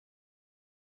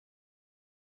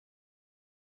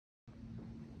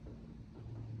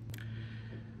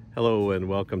Hello and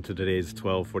welcome to today's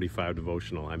 1245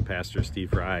 devotional. I'm Pastor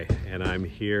Steve Rye and I'm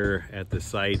here at the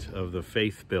site of the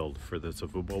faith build for the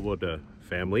Svoboda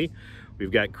family.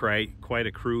 We've got quite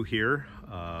a crew here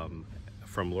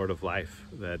from Lord of Life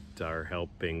that are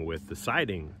helping with the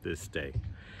siding this day.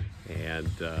 And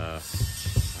the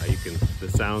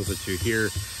sounds that you hear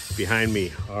behind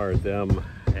me are them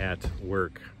at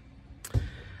work.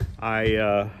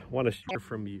 I want to share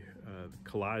from you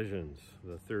Colossians,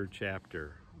 the 3rd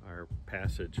chapter, our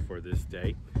passage for this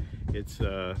day. It's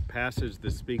a passage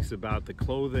that speaks about the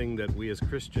clothing that we as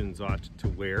Christians ought to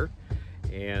wear.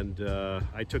 And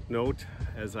I took note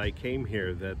as I came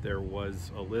here that there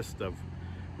was a list of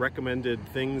recommended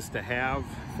things to have,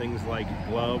 things like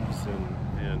gloves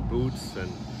and boots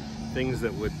and things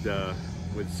that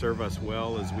would serve us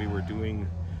well as we were doing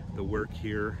the work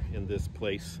here in this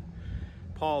place.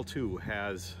 Paul too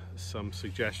has some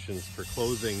suggestions for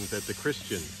clothing that the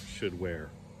Christian should wear.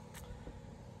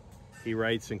 He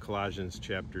writes in Colossians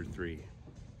chapter 3,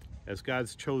 "As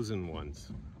God's chosen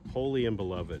ones, holy and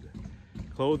beloved,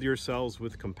 clothe yourselves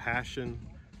with compassion,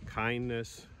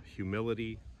 kindness,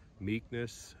 humility,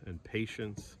 meekness, and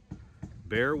patience.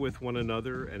 Bear with one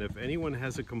another, and if anyone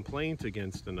has a complaint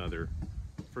against another,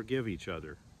 forgive each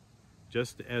other.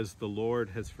 Just as the Lord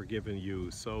has forgiven you,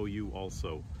 so you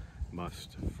also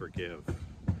must forgive.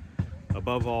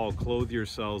 Above all, clothe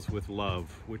yourselves with love,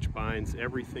 which binds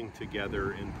everything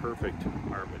together in perfect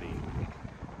harmony.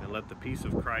 And let the peace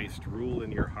of Christ rule in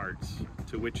your hearts,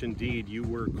 to which indeed you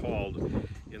were called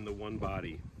in the one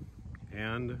body.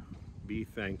 And be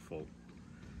thankful.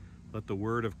 Let the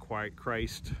word of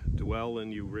Christ dwell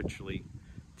in you richly.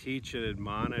 Teach and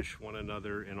admonish one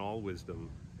another in all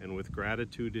wisdom, and with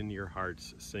gratitude in your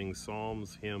hearts sing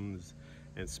psalms, hymns,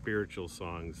 and spiritual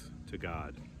songs to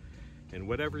God. And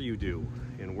whatever you do,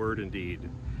 in word and deed,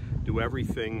 do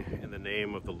everything in the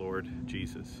name of the Lord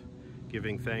Jesus,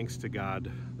 giving thanks to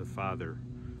God the Father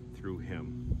through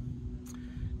him."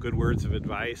 Good words of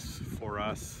advice for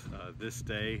us this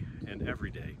day and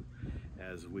every day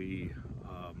as we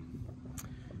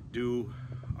do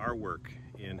our work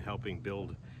in helping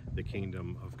build the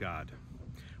kingdom of God.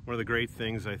 One of the great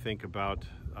things I think about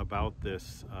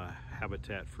this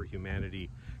Habitat for Humanity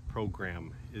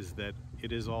program is that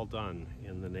it is all done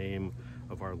in the name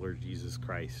of our Lord Jesus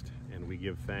Christ, and we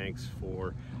give thanks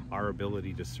for our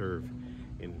ability to serve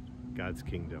in God's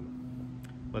kingdom.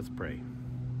 Let's pray.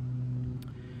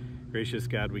 Gracious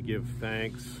God, we give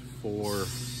thanks for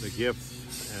the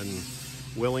gifts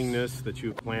and willingness that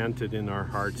you've planted in our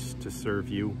hearts to serve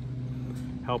you.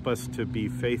 Help us to be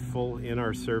faithful in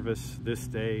our service this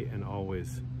day and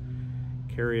always.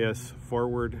 Carry us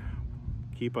forward.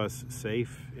 Keep us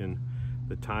safe in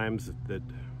the times that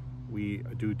we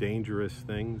do dangerous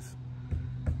things,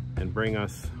 and bring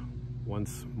us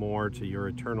once more to your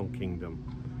eternal kingdom,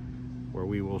 where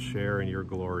we will share in your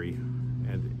glory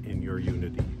and in your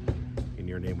unity. In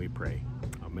your name we pray.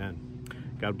 Amen.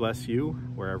 God bless you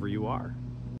wherever you are.